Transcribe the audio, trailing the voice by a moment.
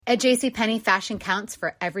At JCPenney, fashion counts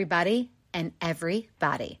for everybody and every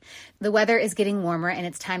body. The weather is getting warmer and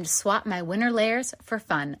it's time to swap my winter layers for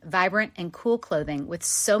fun, vibrant, and cool clothing. With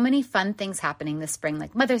so many fun things happening this spring,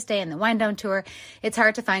 like Mother's Day and the Wind Down Tour, it's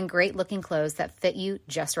hard to find great looking clothes that fit you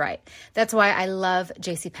just right. That's why I love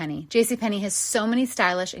JCPenney. JCPenney has so many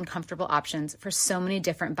stylish and comfortable options for so many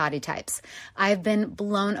different body types. I've been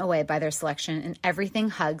blown away by their selection, and everything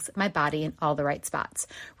hugs my body in all the right spots.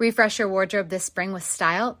 Refresh your wardrobe this spring with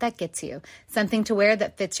style that gets you. Something to wear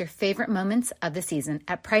that fits your favorite moments of the season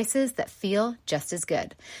at prices that feel just as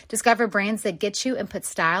good. Discover brands that get you and put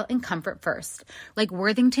style and comfort first, like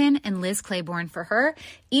Worthington and Liz Claiborne for her,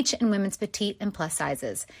 each in women's petite and plus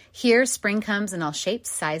sizes. Here, spring comes in all shapes,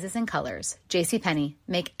 sizes, and colors. JCPenney,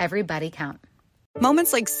 make everybody count.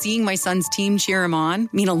 Moments like seeing my son's team cheer him on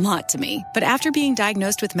mean a lot to me. But after being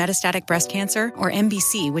diagnosed with metastatic breast cancer, or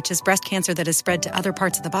MBC, which is breast cancer that has spread to other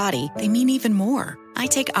parts of the body, they mean even more. I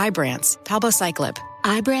take Ibrance, palbociclib.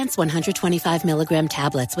 Ibrance 125 milligram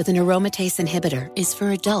tablets with an aromatase inhibitor is for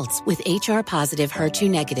adults with HR-positive,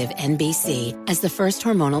 HER2-negative MBC as the first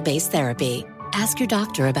hormonal-based therapy. Ask your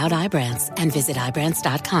doctor about Ibrance and visit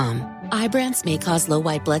Ibrance.com. Ibrance may cause low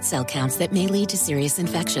white blood cell counts that may lead to serious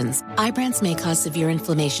infections. Ibrance may cause severe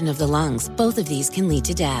inflammation of the lungs. Both of these can lead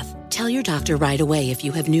to death. Tell your doctor right away if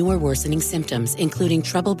you have new or worsening symptoms, including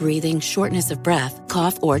trouble breathing, shortness of breath,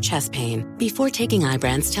 cough, or chest pain. Before taking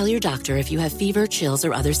Ibrance, tell your doctor if you have fever, chills,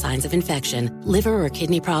 or other signs of infection, liver or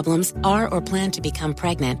kidney problems, are or plan to become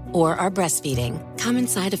pregnant, or are breastfeeding. Common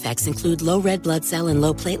side effects include low red blood cell and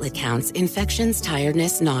low platelet counts, infections,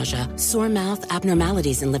 tiredness, nausea, sore mouth,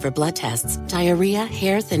 abnormalities in liver blood tests, diarrhea,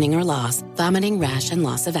 hair thinning or loss, vomiting, rash, and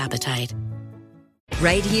loss of appetite.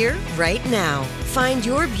 Right here, right now. Find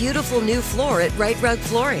your beautiful new floor at Right Rug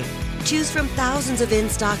Flooring. Choose from thousands of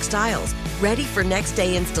in-stock styles, ready for next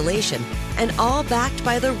day installation, and all backed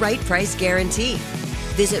by the right price guarantee.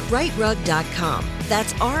 Visit rightrug.com.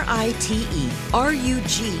 That's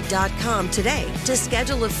RITERUG.com today to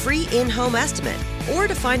schedule a free in-home estimate or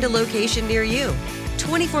to find a location near you.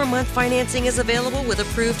 24-month financing is available with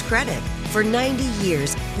approved credit. For 90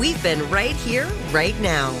 years, we've been right here, right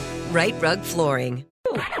now. Right Rug Flooring.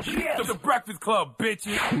 Yeah, the Breakfast Club,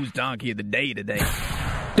 bitches. Who's Donkey of the Day today?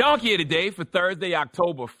 Donkey of the Day for Thursday,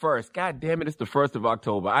 October 1st. God damn it, it's the 1st of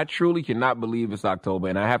October. I truly cannot believe it's October,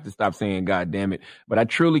 and I have to stop saying God damn it, but I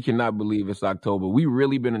truly cannot believe it's October. We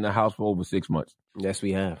really been in the house for over 6 months. Yes,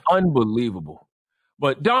 we have. Unbelievable.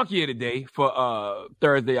 But Donkey of the Day for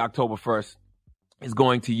Thursday, October 1st is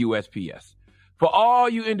going to USPS. For all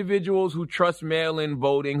you individuals who trust mail-in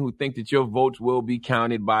voting, who think that your votes will be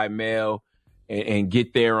counted by mail and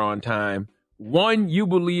get there on time, one, you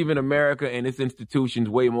believe in America and its institutions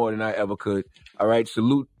way more than I ever could. All right,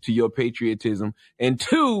 salute to your patriotism. And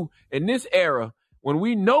two, in this era, when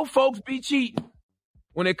we know folks be cheating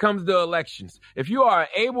when it comes to elections, if you are an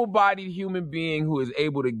able-bodied human being who is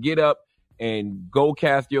able to get up and go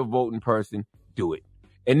cast your vote in person, do it.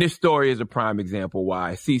 And this story is a prime example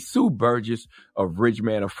why. See, Sue Burgess of Ridge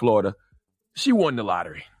Manor, Florida, she won the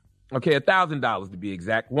lottery. Okay, $1,000 to be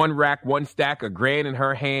exact. One rack, one stack, $1,000 in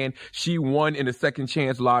her hand. She won in a second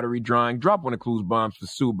chance lottery drawing. Drop one of clues bombs for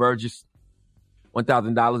Sue Burgess.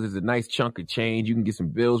 $1,000 is a nice chunk of change. You can get some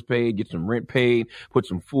bills paid, get some rent paid, put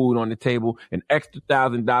some food on the table. An extra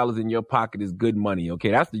 $1,000 in your pocket is good money.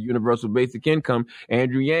 Okay, that's the universal basic income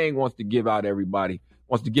Andrew Yang wants to give to everybody,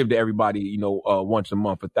 once a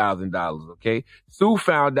month, $1,000. Okay, Sue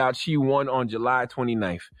found out she won on July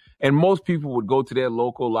 29th. And most people would go to their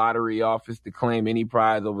local lottery office to claim any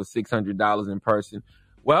prize over $600 in person.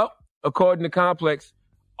 Well, according to Complex,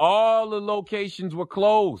 all the locations were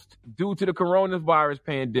closed due to the coronavirus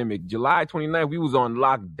pandemic. July 29th, we was on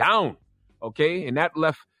lockdown, okay? And that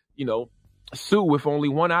left, Sue with only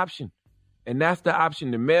one option. And that's the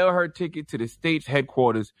option to mail her ticket to the state's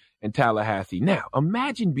headquarters in Tallahassee. Now,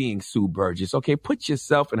 imagine being Sue Burgess, okay? Put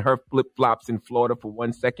yourself in her flip-flops in Florida for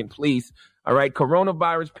 1 second, please. All right,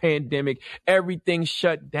 coronavirus pandemic, everything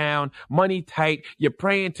shut down, money tight. You're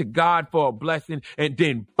praying to God for a blessing, and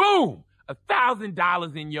then boom,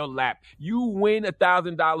 $1,000 in your lap. You win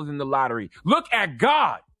 $1,000 in the lottery. Look at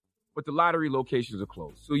God. But the lottery locations are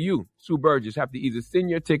closed. So you, Sue Burgess, have to either send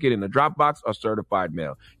your ticket in a drop box or certified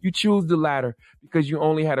mail. You choose the latter because you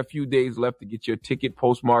only had a few days left to get your ticket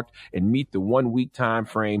postmarked and meet the 1 week time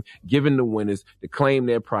frame given the winners to claim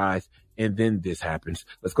their prize. And then this happens.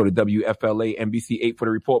 Let's go to WFLA NBC 8 for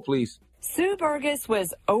the report, please. Sue Burgess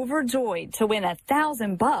was overjoyed to win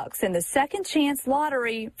 $1,000 in the second chance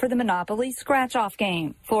lottery for the Monopoly scratch-off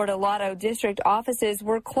game. Florida Lotto district offices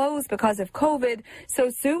were closed because of COVID,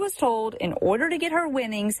 so Sue was told in order to get her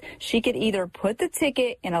winnings, she could either put the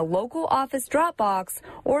ticket in a local office drop box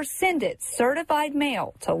or send it certified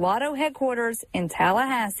mail to Lotto headquarters in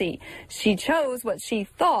Tallahassee. She chose what she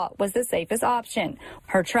thought was the safest option.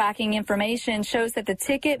 Her tracking information shows that the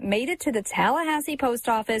ticket made it to the Tallahassee post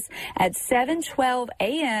office at 7:12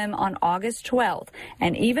 a.m. on August 12th.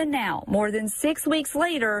 And even now, more than 6 weeks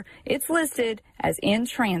later, it's listed as in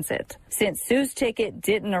transit. Since Sue's ticket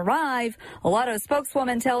didn't arrive, a Lotto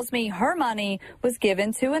spokeswoman tells me her money was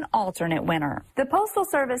given to an alternate winner. The Postal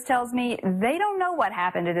Service tells me they don't know what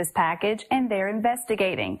happened to this package and they're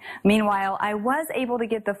investigating. Meanwhile, I was able to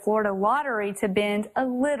get the Florida Lottery to bend a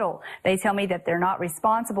little. They tell me that they're not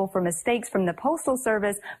responsible for mistakes from the Postal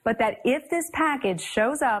Service, but that if this package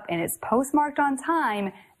shows up and it's postmarked on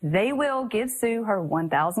time, they will give Sue her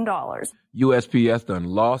 $1,000. USPS done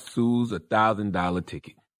lost Sue's $1,000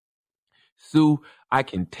 ticket. Sue, I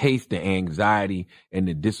can taste the anxiety and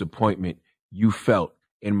the disappointment you felt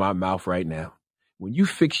in my mouth right now. When you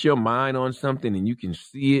fix your mind on something and you can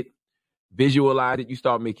see it, visualize it, you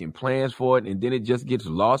start making plans for it, and then it just gets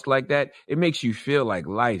lost like that, it makes you feel like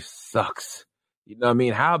life sucks. You know what I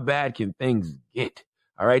mean? How bad can things get?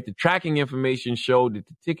 All right, the tracking information showed that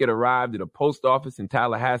the ticket arrived at a post office in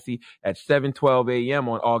Tallahassee at 7:12 a.m.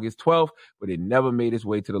 on August 12th, but it never made its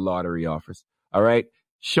way to the lottery office. All right,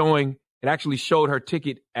 it actually showed her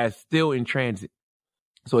ticket as still in transit.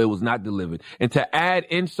 So it was not delivered. And to add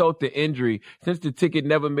insult to injury, since the ticket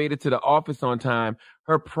never made it to the office on time,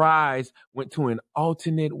 her prize went to an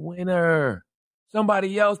alternate winner.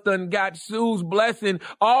 Somebody else done got Sue's blessing,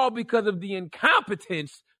 all because of the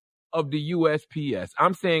incompetence of the USPS.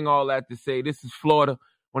 I'm saying all that to say this is Florida,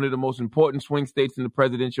 one of the most important swing states in the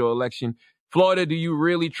presidential election. Florida, do you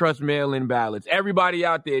really trust mail-in ballots? Everybody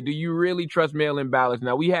out there, do you really trust mail-in ballots?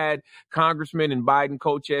 Now, we had Congressman and Biden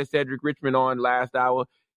co-chair Cedric Richmond on last hour.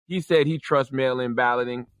 He said he trusts mail-in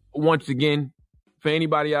balloting. Once again, for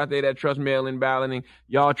anybody out there that trusts mail-in balloting,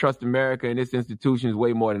 y'all trust America and its institutions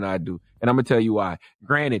way more than I do. And I'm going to tell you why.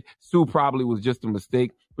 Granted, Sue probably was just a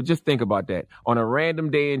mistake, but just think about that. On a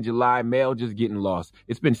random day in July, mail just getting lost.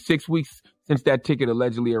 It's been 6 weeks since that ticket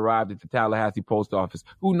allegedly arrived at the Tallahassee post office.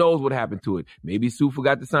 Who knows what happened to it? Maybe Sue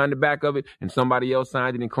forgot to sign the back of it and somebody else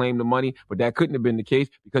signed it and claimed the money, but that couldn't have been the case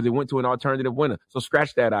because it went to an alternative winner. So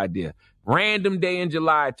scratch that idea. Random day in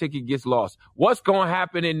July, a ticket gets lost. What's going to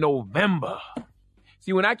happen in November?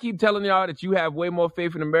 See, when I keep telling y'all that you have way more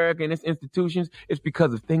faith in America and its institutions, it's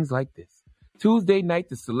because of things like this. Tuesday night,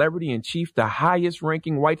 the celebrity in chief, the highest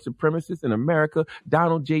ranking white supremacist in America,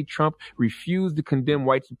 Donald J. Trump, refused to condemn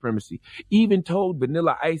white supremacy, even told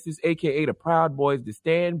Vanilla Isis, a.k.a. the Proud Boys, to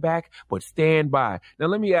stand back, but stand by. Now,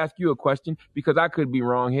 let me ask you a question, because I could be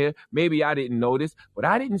wrong here. Maybe I didn't notice, but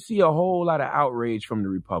I didn't see a whole lot of outrage from the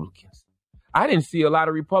Republicans. I didn't see a lot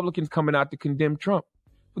of Republicans coming out to condemn Trump.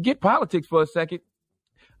 Forget politics for a second.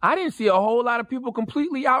 I didn't see a whole lot of people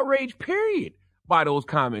completely outraged, period, by those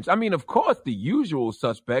comments. I mean, of course, the usual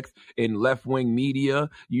suspects in left-wing media,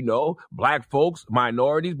 black folks,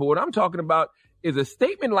 minorities. But what I'm talking about is a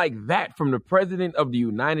statement like that from the president of the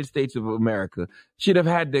United States of America should have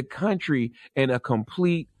had the country in a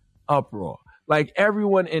complete uproar. Like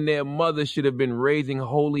everyone and their mother should have been raising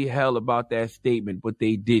holy hell about that statement, but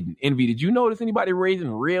they didn't. Envy, did you notice anybody raising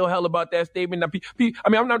real hell about that statement? Now,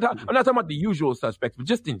 I'm not talking about the usual suspects, but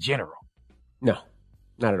just in general. No,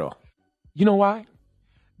 not at all. You know why?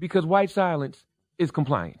 Because white silence is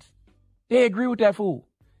compliance. They agree with that fool.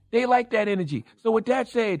 They like that energy. So with that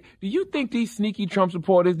said, do you think these sneaky Trump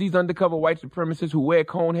supporters, these undercover white supremacists who wear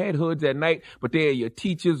cone head hoods at night, but they are your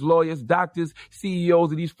teachers, lawyers, doctors,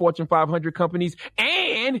 CEOs of these Fortune 500 companies,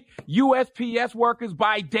 and USPS workers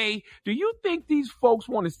by day, do you think these folks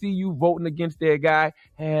want to see you voting against their guy?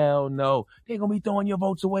 Hell no. They're going to be throwing your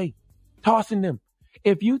votes away, tossing them.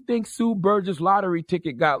 If you think Sue Burgess' lottery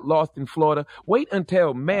ticket got lost in Florida, wait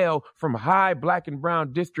until mail from high black and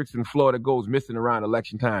brown districts in Florida goes missing around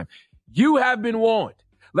election time. You have been warned.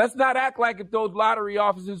 Let's not act like if those lottery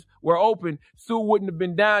offices were open, Sue wouldn't have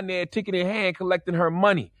been down there, ticket in hand, collecting her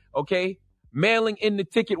money, okay? Mailing in the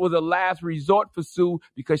ticket was a last resort for Sue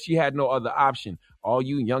because she had no other option. All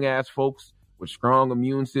you young-ass folks with strong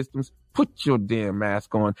immune systems, put your damn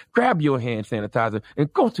mask on, grab your hand sanitizer,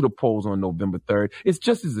 and go to the polls on November 3rd. It's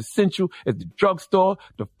just as essential as the drugstore,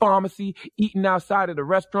 the pharmacy, eating outside of the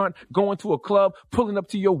restaurant, going to a club, pulling up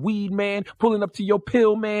to your weed man, pulling up to your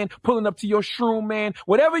pill man, pulling up to your shroom man.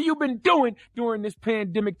 Whatever you've been doing during this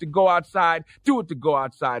pandemic to go outside, do it to go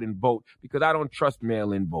outside and vote, because I don't trust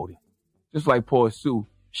mail-in voting. Just like poor Sue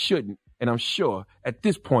shouldn't, and I'm sure at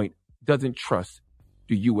this point doesn't trust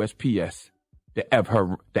the USPS to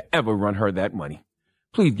ever run her that money.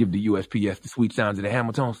 Please give the USPS the sweet sounds of the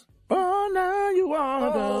Hamiltons. Oh, now you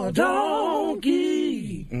are the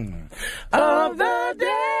donkey of the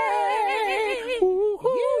day.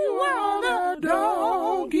 You are the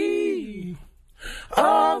donkey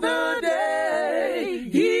of the day.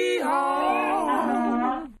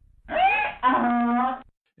 Yee-haw.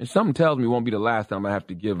 And something tells me it won't be the last time I have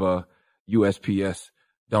to give a USPS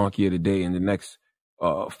donkey of the day in the next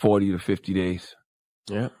 40 to 50 days.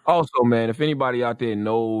 Yeah. Also, man, if anybody out there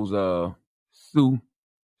knows Sue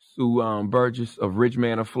Burgess of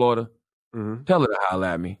Ridgemont, Florida, tell her to holler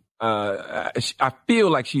at me. I feel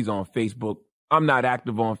like she's on Facebook. I'm not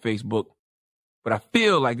active on Facebook, but I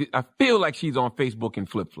feel like she's on Facebook in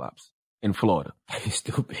flip-flops in Florida.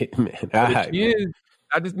 Stupid, man. If she is,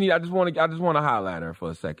 I just want to holler at her for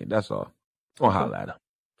a second. That's all. I want to holler at her.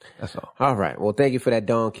 That's all. All right. Well, thank you for that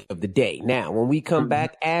donkey of the day. Now, when we come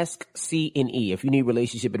back, ask C&E. If you need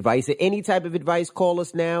relationship advice or any type of advice, call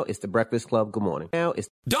us now. It's the Breakfast Club. Good morning.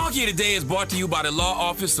 Donkey of the Day is brought to you by the law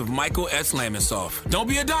office of Michael S. Lamonsoff. Don't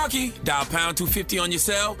be a donkey. Dial pound 250 on your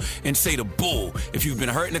cell and say the bull if you've been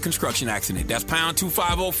hurt in a construction accident. That's pound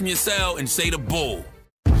 250 from your cell and say the bull.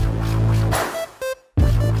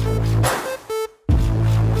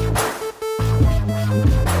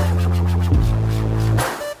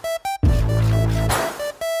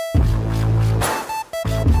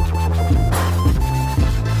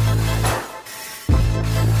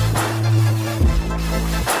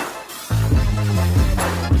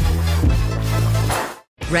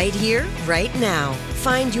 Right here, right now.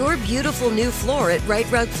 Find your beautiful new floor at Right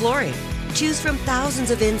Rug Flooring. Choose from thousands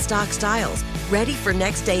of in-stock styles, ready for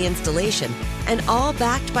next day installation, and all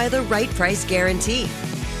backed by the right price guarantee.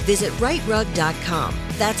 Visit rightrug.com.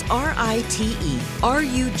 That's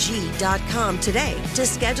RITERUG.com today to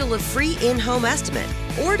schedule a free in-home estimate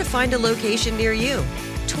or to find a location near you.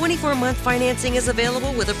 24-month financing is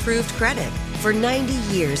available with approved credit. For 90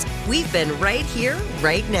 years, we've been right here,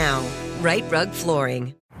 right now. Right Rug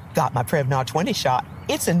Flooring. Got my Prevnar 20 shot.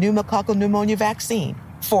 It's a pneumococcal pneumonia vaccine.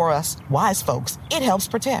 For us, wise folks, it helps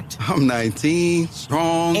protect. I'm 19,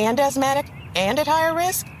 strong, and asthmatic, and at higher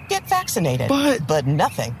risk. Get vaccinated. But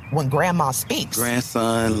nothing when grandma speaks.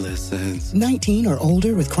 Grandson listens. 19 or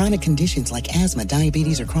older with chronic conditions like asthma,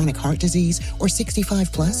 diabetes, or chronic heart disease, or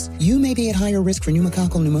 65 plus, you may be at higher risk for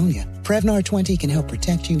pneumococcal pneumonia. Prevnar 20 can help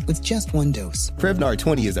protect you with just one dose. Prevnar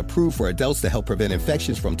 20 is approved for adults to help prevent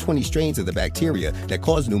infections from 20 strains of the bacteria that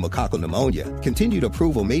cause pneumococcal pneumonia. Continued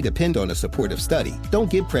approval may depend on a supportive study.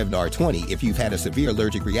 Don't give Prevnar 20 if you've had a severe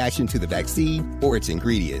allergic reaction to the vaccine or its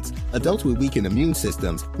ingredients. Adults with weakened immune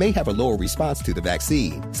systems may have a lower response to the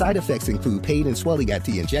vaccine. Side effects include pain and swelling at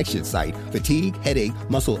the injection site, fatigue, headache,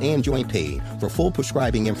 muscle, and joint pain. For full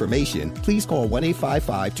prescribing information, please call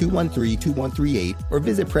 1-855-213-2138 or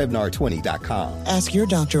visit Prevnar20.com. Ask your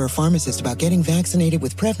doctor or pharmacist about getting vaccinated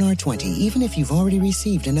with Prevnar 20, even if you've already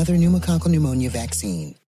received another pneumococcal pneumonia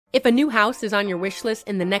vaccine. If a new house is on your wish list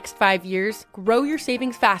in the next 5 years, grow your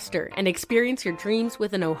savings faster and experience your dreams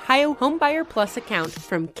with an Ohio Homebuyer Plus account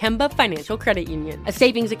from Kemba Financial Credit Union. A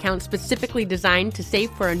savings account specifically designed to save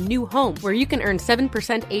for a new home where you can earn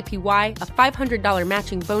 7% APY, a $500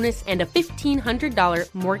 matching bonus, and a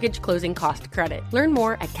 $1,500 mortgage closing cost credit. Learn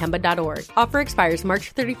more at Kemba.org. Offer expires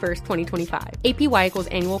March 31st, 2025. APY equals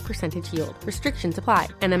annual percentage yield. Restrictions apply.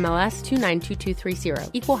 NMLS 292230.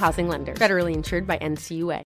 Equal housing lender. Federally insured by NCUA.